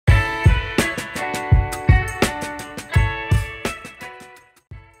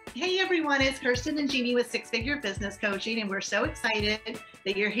everyone, it's Kirsten and Jeannie with Six Figure Business Coaching, and we're so excited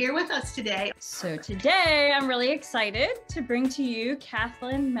that you're here with us today. So today I'm really excited to bring to you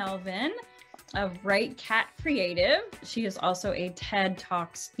Cathlyn Melvin of Right Cat Creative. She is also a TED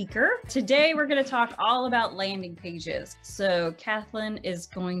Talk speaker. Today we're going to talk all about landing pages. So Cathlyn is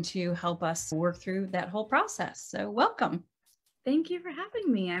going to help us work through that whole process. So welcome. Thank you for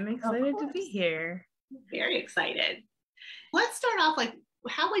having me. I'm excited to be here. Very excited. Let's start off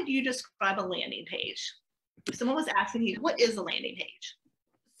how would you describe a landing page? If someone was asking you, what is a landing page?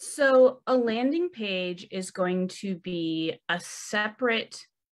 So a landing page is going to be a separate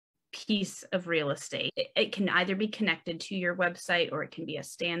piece of real estate. It can either be connected to your website or it can be a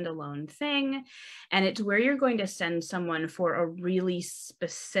standalone thing. And it's where you're going to send someone for a really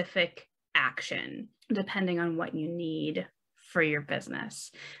specific action, depending on what you need for your business.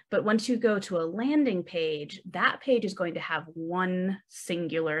 But once you go to a landing page, that page is going to have one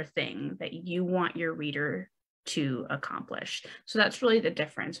singular thing that you want your reader to accomplish. So that's really the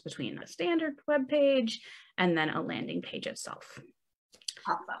difference between a standard web page and then a landing page itself.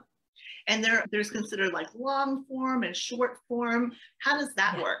 Awesome. And there's considered like long form and short form. How does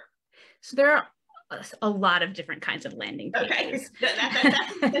that work? So there are a lot of different kinds of landing pages. Okay,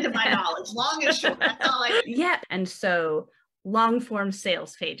 that's into my knowledge. Long and short, that's all I. Yeah, and so long form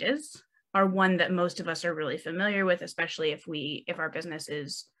sales pages are one that most of us are really familiar with, especially if our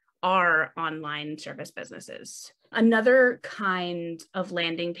businesses are online service businesses. Another kind of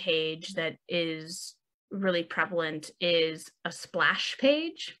landing page that is really prevalent is a splash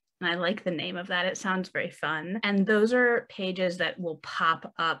page. And I like the name of that. It sounds very fun. And those are pages that will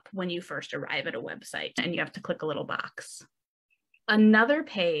pop up when you first arrive at a website and you have to click a little box. Another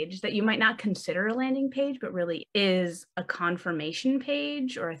page that you might not consider a landing page, but really is a confirmation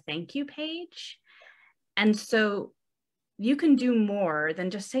page or a thank you page. And so you can do more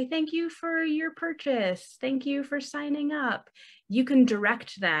than just say, thank you for your purchase. Thank you for signing up. You can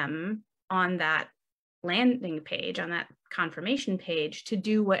direct them on that landing page, on that confirmation page, to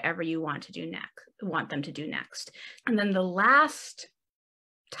do whatever you want them to do next. And then the last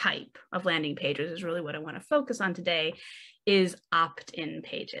type of landing pages is really what I want to focus on today, is opt-in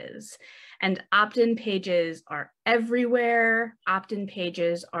pages. And opt-in pages are everywhere. Opt-in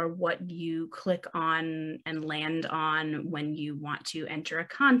pages are what you click on and land on when you want to enter a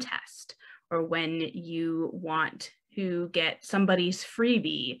contest, or when you want to get somebody's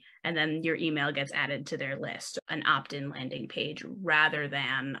freebie and then your email gets added to their list. An opt-in landing page rather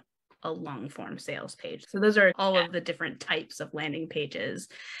than a long form sales page. So those are all of the different types of landing pages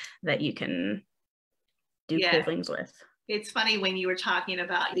that you can do cool things with. It's funny when you were talking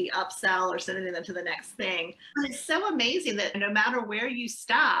about the upsell or sending them to the next thing. It's so amazing that no matter where you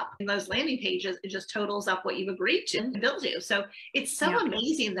stop in those landing pages, it just totals up what you've agreed to and bill you. So it's so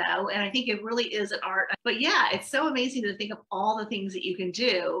amazing though. And I think it really is an art. But yeah, it's so amazing to think of all the things that you can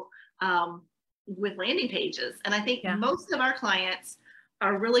do with landing pages. And I think most of our clients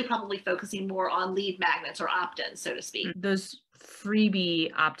are really probably focusing more on lead magnets or opt-ins, so to speak. Those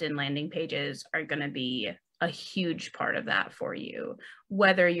freebie opt-in landing pages are going to be a huge part of that for you,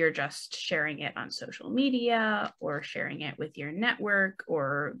 whether you're just sharing it on social media or sharing it with your network,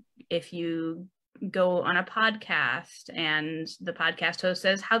 or if you go on a podcast and the podcast host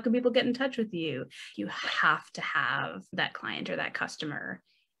says, how can people get in touch with you? You have to have that client or that customer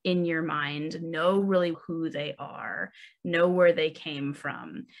in your mind, know really who they are, know where they came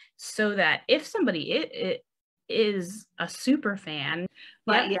from, so that if somebody is a super fan.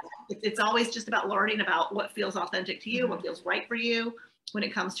 But it's always just about learning about what feels authentic to you, what feels right for you when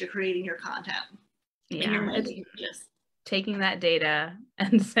it comes to creating your content. Yeah, it's just taking that data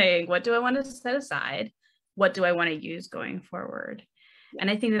and saying, what do I want to set aside? What do I want to use going forward? And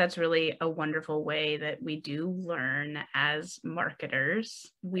I think that's really a wonderful way that we do learn as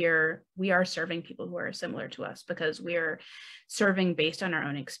marketers. We are serving people who are similar to us because we are serving based on our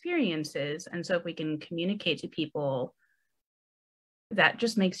own experiences. And so if we can communicate to people, that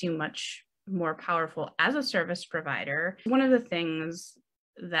just makes you much more powerful as a service provider. One of the things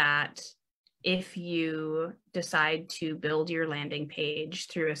that if you decide to build your landing page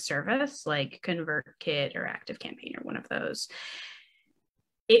through a service like ConvertKit or ActiveCampaign or one of those,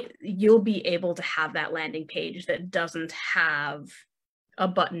 you'll be able to have that landing page that doesn't have a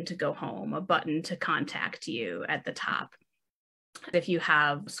button to go home, a button to contact you at the top. If you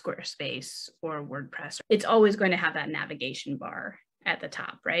have Squarespace or WordPress, it's always going to have that navigation bar at the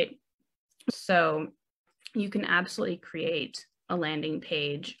top, right? So you can absolutely create a landing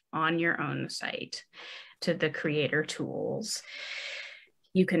page on your own site to the creator tools.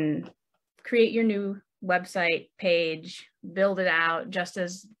 You can create your new website page, build it out just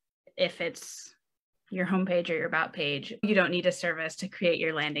as if it's your homepage or your about page, you don't need a service to create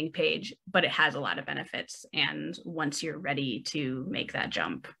your landing page, but it has a lot of benefits. And once you're ready to make that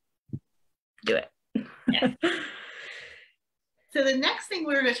jump, do it. Yeah. So the next thing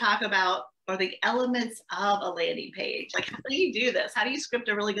we're going to talk about are the elements of a landing page. Like, how do you do this? How do you script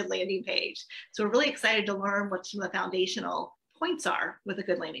a really good landing page? So we're really excited to learn what some of the foundational points are with a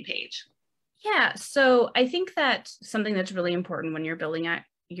good landing page. Yeah. So I think that something that's really important when you're building out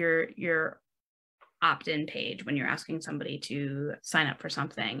your opt-in page, when you're asking somebody to sign up for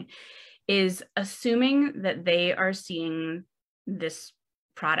something, is assuming that they are seeing this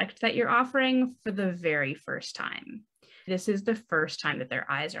product that you're offering for the very first time. This is the first time that their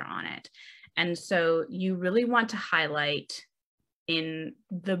eyes are on it. And so you really want to highlight in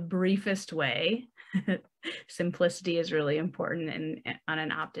the briefest way. Simplicity is really important on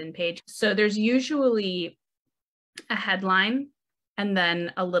an opt-in page. So there's usually a headline and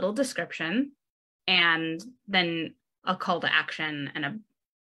then a little description and then a call to action and a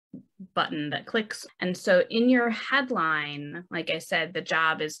button that clicks. And so in your headline, like I said, the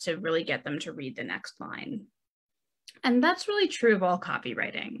job is to really get them to read the next line. And that's really true of all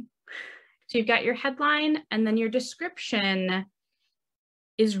copywriting. So you've got your headline, and then your description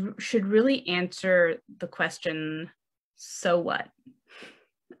should really answer the question, so what?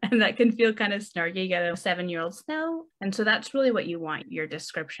 And that can feel kind of snarky, get a 7-year-old's no. And so that's really what you want your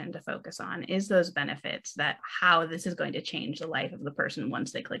description to focus on, is those benefits, that how this is going to change the life of the person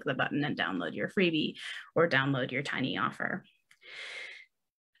once they click the button and download your freebie or download your tiny offer.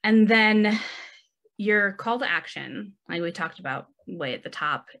 And then your call to action, like we talked about way at the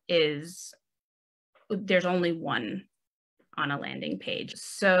top, is there's only one on a landing page.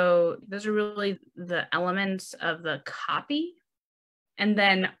 So those are really the elements of the copy. And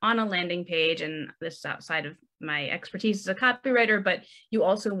then on a landing page, and this is outside of my expertise as a copywriter, but you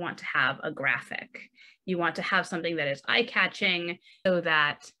also want to have a graphic. You want to have something that is eye-catching so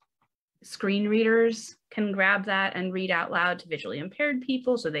that screen readers can grab that and read out loud to visually impaired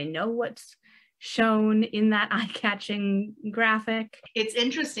people so they know what's shown in that eye-catching graphic. It's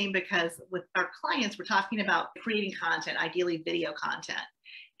interesting because with our clients, we're talking about creating content, ideally video content.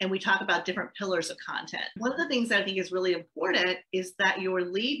 And we talk about different pillars of content. One of the things that I think is really important is that your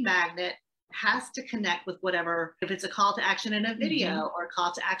lead magnet has to connect with whatever, if it's a call to action in a video or a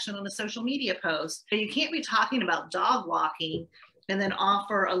call to action on a social media post. You can't be talking about dog walking and then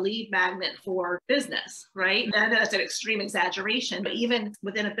offer a lead magnet for business, right? And that's an extreme exaggeration, but even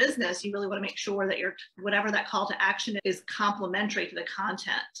within a business, you really want to make sure that whatever that call to action is complementary to the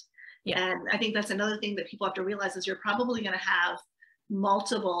content. Yeah. And I think that's another thing that people have to realize is you're probably going to have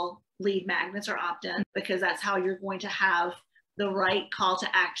multiple lead magnets or opt-in, because that's how you're going to have the right call to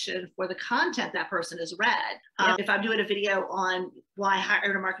action for the content that person has read. If I'm doing a video on why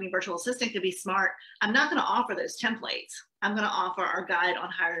hiring a marketing virtual assistant could be smart, I'm not going to offer those templates. I'm going to offer our guide on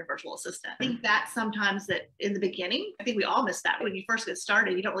hiring a virtual assistant. I think that sometimes that in the beginning, I think we all miss that. When you first get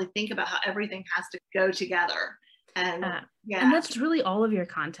started, you don't really think about how everything has to go together. And and that's really all of your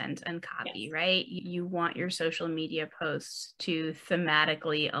content and copy, right? You want your social media posts to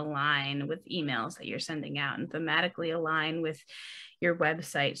thematically align with emails that you're sending out and thematically align with your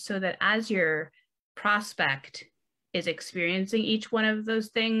website, so that as your prospect is experiencing each one of those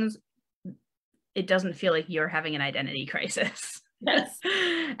things, it doesn't feel like you're having an identity crisis. Yes.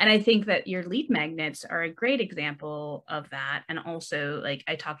 And I think that your lead magnets are a great example of that. And also, like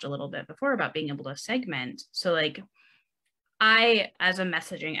I talked a little bit before about being able to segment. So like as a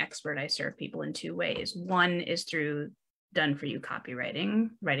messaging expert, I serve people in 2 ways. One is through done for you copywriting,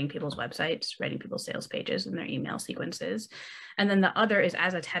 writing people's websites, writing people's sales pages and their email sequences. And then the other is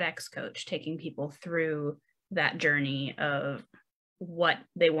as a TEDx coach, taking people through that journey of what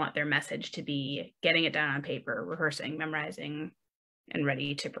they want their message to be, getting it down on paper, rehearsing, memorizing, and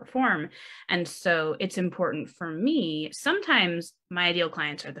ready to perform. And so it's important for me, sometimes my ideal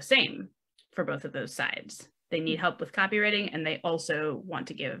clients are the same for both of those sides. They need help with copywriting and they also want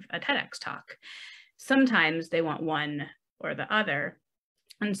to give a TEDx talk. Sometimes they want one or the other.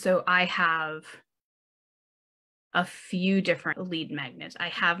 And so I have a few different lead magnets. I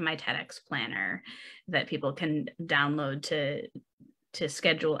have my TEDx planner that people can download to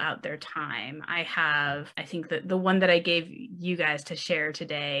schedule out their time. I think that the one that I gave you guys to share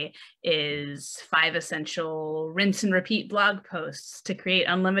today is 5 essential rinse and repeat blog posts to create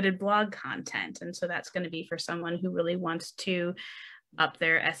unlimited blog content. And so that's going to be for someone who really wants to up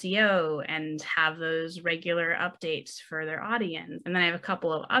their SEO and have those regular updates for their audience. And then I have a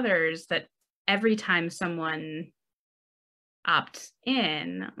couple of others that every time someone opts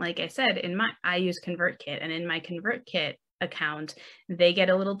in, like I said, I use ConvertKit, and in my ConvertKit, account, they get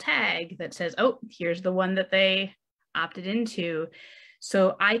a little tag that says, oh, here's the one that they opted into.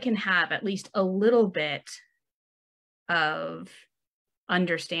 So I can have at least a little bit of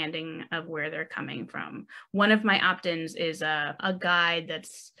understanding of where they're coming from. One of my opt-ins is a guide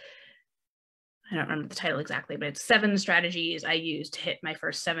that's, I don't remember the title exactly, but it's 7 strategies I used to hit my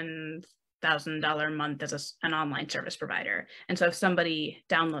first $7,000 month as an online service provider. And so if somebody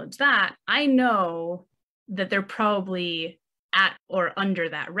downloads that, I know that they're probably at or under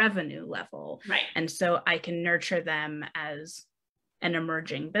that revenue level. Right. And so I can nurture them as an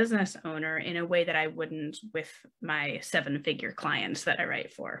emerging business owner in a way that I wouldn't with my 7-figure clients that I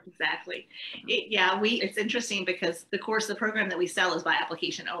write for. Exactly. It's interesting because the program that we sell is by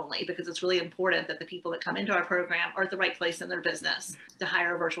application only, because it's really important that the people that come into our program are at the right place in their business to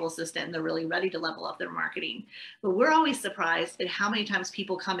hire a virtual assistant, and they're really ready to level up their marketing. But we're always surprised at how many times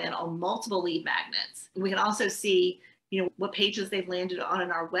people come in on multiple lead magnets. We can also see what pages they've landed on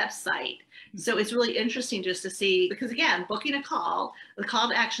in our website. So it's really interesting just to see, because again, booking a call, the call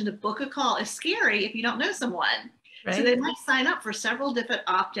to action to book a call is scary if you don't know someone. Right. So they might sign up for several different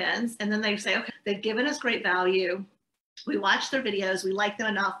opt-ins, and then they say, okay, they've given us great value. We watch their videos, we like them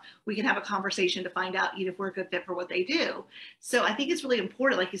enough, we can have a conversation to find out if we're a good fit for what they do. So I think it's really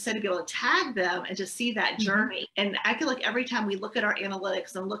important, like you said, to be able to tag them and to see that journey. And I feel like every time we look at our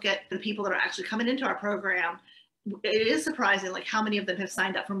analytics and look at the people that are actually coming into our program, it is surprising like how many of them have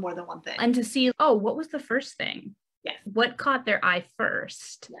signed up for more than one thing. And to see, oh, what was the first thing? Yes. What caught their eye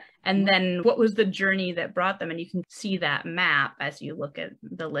first? Yes. And then what was the journey that brought them? And you can see that map as you look at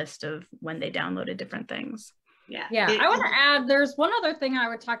the list of when they downloaded different things. Yeah. I want to add, there's one other thing I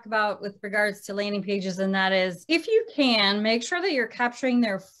would talk about with regards to landing pages, and that is, if you can, make sure that you're capturing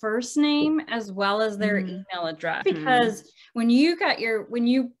their first name as well as their email address. Because when you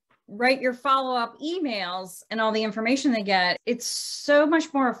write your follow-up emails and all the information they get, it's so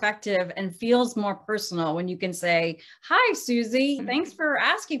much more effective and feels more personal when you can say, hi, Susie, thanks for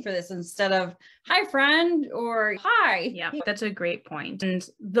asking for this, instead of, hi, friend, or hi. Yeah, that's a great point. And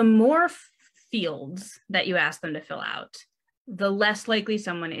the more fields that you ask them to fill out, the less likely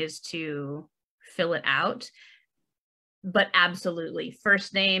someone is to fill it out. But absolutely,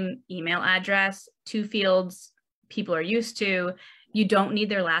 first name, email address, 2 fields people are used to. You don't need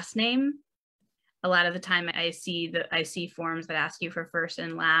their last name. A lot of the time I see forms that ask you for first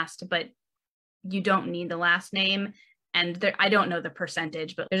and last, but you don't need the last name. And I don't know the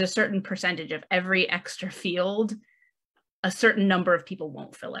percentage, but there's a certain percentage of every extra field, a certain number of people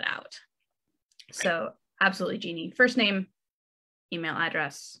won't fill it out. So absolutely, Jeannie, first name, email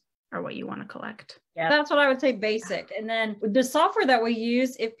address are what you want to collect. Yeah, that's what I would say, basic. And then the software that we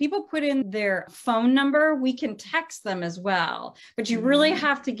use, if people put in their phone number, we can text them as well. But you really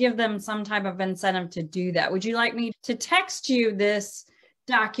have to give them some type of incentive to do that. Would you like me to text you this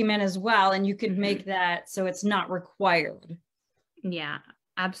document as well? And you could make that so it's not required. Yeah,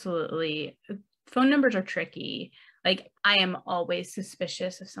 absolutely. Phone numbers are tricky. Like, I am always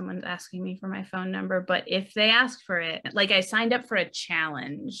suspicious if someone's asking me for my phone number, but if they ask for it, like I signed up for a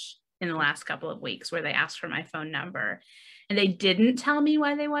challenge in the last couple of weeks where they asked for my phone number and they didn't tell me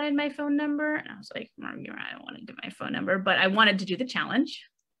why they wanted my phone number. And I was like, I don't want to give my phone number, but I wanted to do the challenge.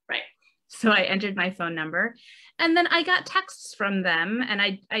 Right. So I entered my phone number and then I got texts from them, and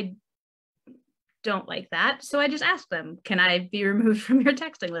I don't like that. So I just asked them, can I be removed from your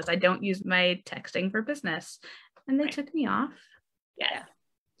texting list? I don't use my texting for business. And they took me off. Yeah.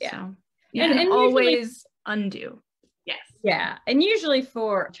 So you can always undo. Yes. Yeah. And usually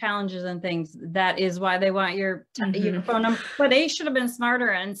for challenges and things, that is why they want your phone number. But they should have been smarter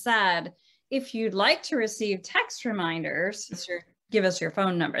and said, if you'd like to receive text reminders, give us your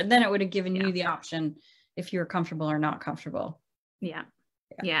phone number. And then it would have given you the option if you were comfortable or not comfortable. Yeah.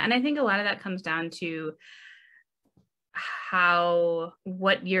 And I think a lot of that comes down to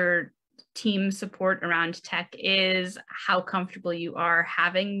what your team support around tech is, how comfortable you are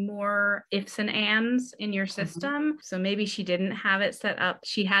having more ifs and ands in your system. So maybe she didn't have it set up.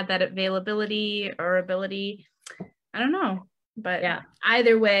 She had that availability or ability. I don't know, but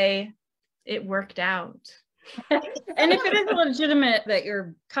either way, it worked out. And if it is legitimate that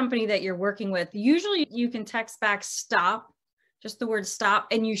your company that you're working with, usually you can text back stop, just the word stop,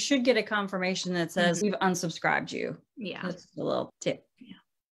 and you should get a confirmation that says we've unsubscribed you. Yeah. That's a little tip.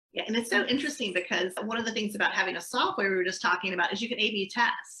 Yeah, and it's so interesting because one of the things about having a software we were just talking about is you can A/B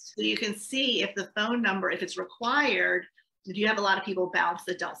test. So you can see if the phone number, if it's required, do you have a lot of people bounce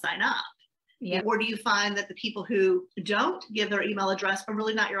that don't sign up? Yeah. Or do you find that the people who don't give their email address are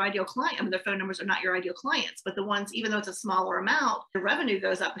really not your ideal client? I mean, their phone numbers are not your ideal clients, but the ones, even though it's a smaller amount, the revenue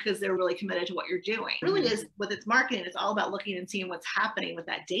goes up because they're really committed to what you're doing. It really is, with its marketing, it's all about looking and seeing what's happening with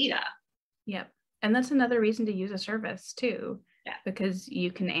that data. Yep. And that's another reason to use a service too, Yeah. because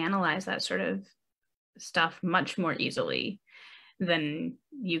you can analyze that sort of stuff much more easily than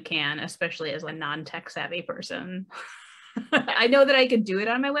you can, especially as a non-tech savvy person. I know that I could do it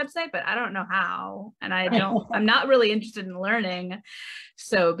on my website, but I don't know how, and I'm not really interested in learning.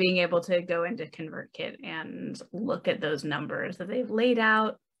 So being able to go into ConvertKit and look at those numbers that they've laid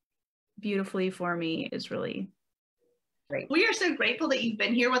out beautifully for me is really great. We are so grateful that you've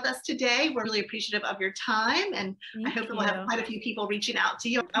been here with us today. We're really appreciative of your time, and I hope that we'll have quite a few people reaching out to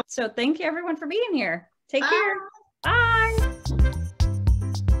you. So thank you everyone for being here. Take care. Bye.